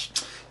think, watch,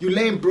 you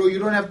lame, bro. You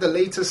don't have the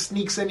latest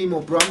sneaks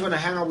anymore, bro. I'm going to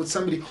hang out with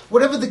somebody.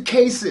 Whatever the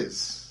case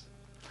is.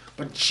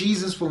 But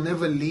Jesus will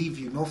never leave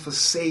you nor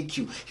forsake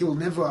you. He will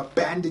never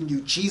abandon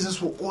you.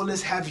 Jesus will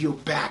always have your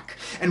back.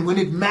 And when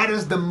it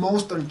matters the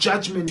most on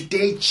Judgment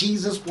Day,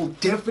 Jesus will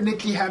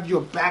definitely have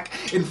your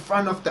back in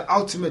front of the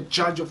ultimate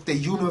judge of the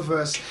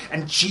universe.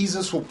 And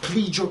Jesus will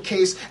plead your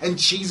case. And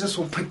Jesus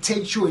will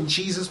protect you. And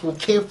Jesus will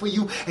care for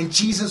you. And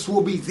Jesus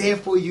will be there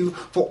for you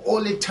for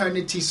all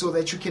eternity so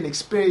that you can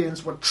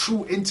experience what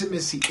true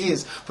intimacy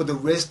is for the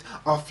rest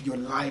of your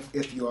life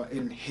if you are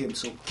in him.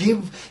 So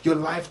give your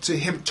life to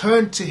him.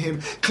 Turn to him.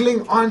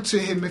 Cling on to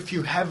him if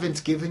you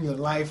haven't given your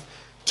life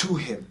to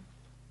him.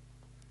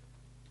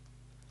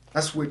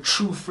 That's where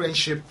true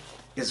friendship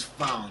is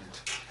found.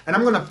 And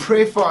I'm going to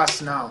pray for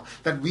us now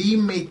that we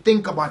may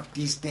think about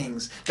these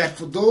things. That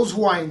for those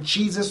who are in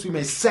Jesus, we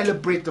may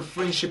celebrate the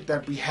friendship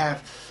that we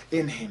have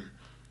in Him.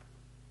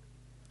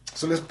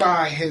 So let's bow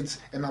our heads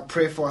and I'll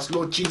pray for us.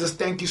 Lord Jesus,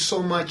 thank you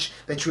so much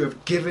that you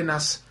have given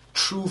us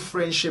true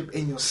friendship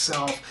in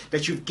yourself.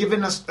 That you've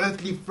given us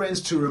earthly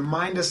friends to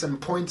remind us and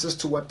point us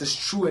to what this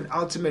true and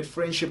ultimate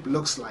friendship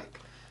looks like.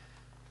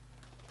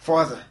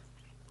 Father,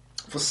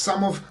 for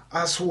some of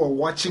us who are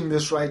watching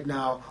this right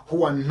now,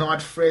 who are not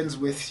friends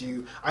with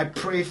you, I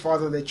pray,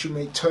 Father, that you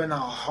may turn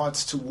our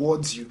hearts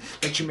towards you,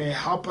 that you may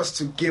help us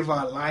to give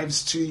our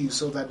lives to you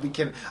so that we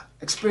can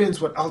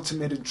experience what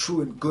ultimate and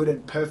true and good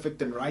and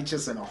perfect and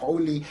righteous and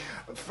holy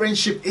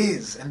friendship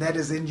is, and that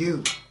is in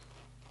you.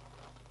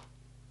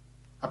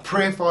 I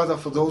pray, Father,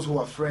 for those who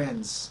are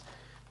friends,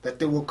 that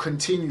they will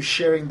continue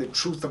sharing the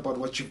truth about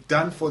what you've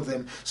done for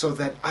them so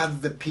that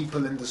other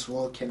people in this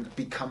world can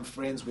become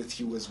friends with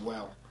you as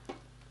well.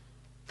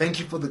 Thank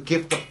you for the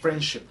gift of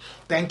friendship.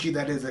 Thank you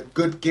that is a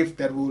good gift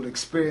that we will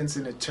experience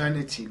in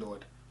eternity,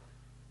 Lord.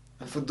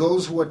 And for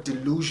those who are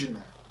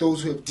delusional,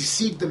 those who have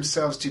deceived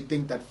themselves to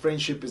think that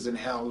friendship is in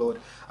hell,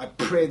 Lord, I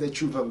pray that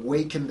you've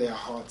awakened their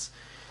hearts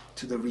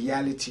to the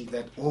reality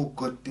that all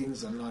good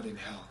things are not in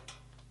hell,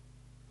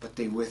 but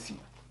they're with you,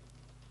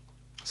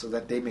 so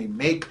that they may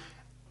make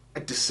a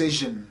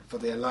decision for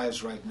their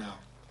lives right now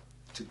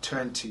to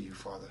turn to you,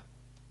 Father.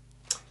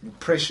 In your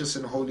precious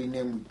and holy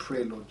name we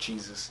pray, Lord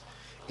Jesus.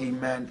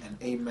 Amen and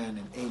amen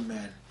and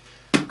amen.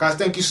 Guys,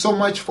 thank you so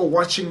much for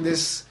watching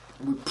this.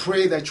 We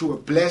pray that you were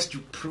blessed.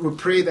 We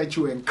pray that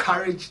you were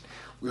encouraged.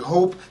 We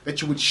hope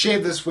that you would share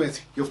this with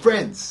your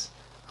friends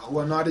who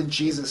are not in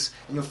Jesus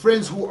and your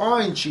friends who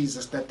are in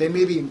Jesus, that they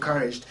may be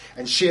encouraged,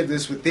 and share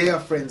this with their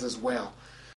friends as well.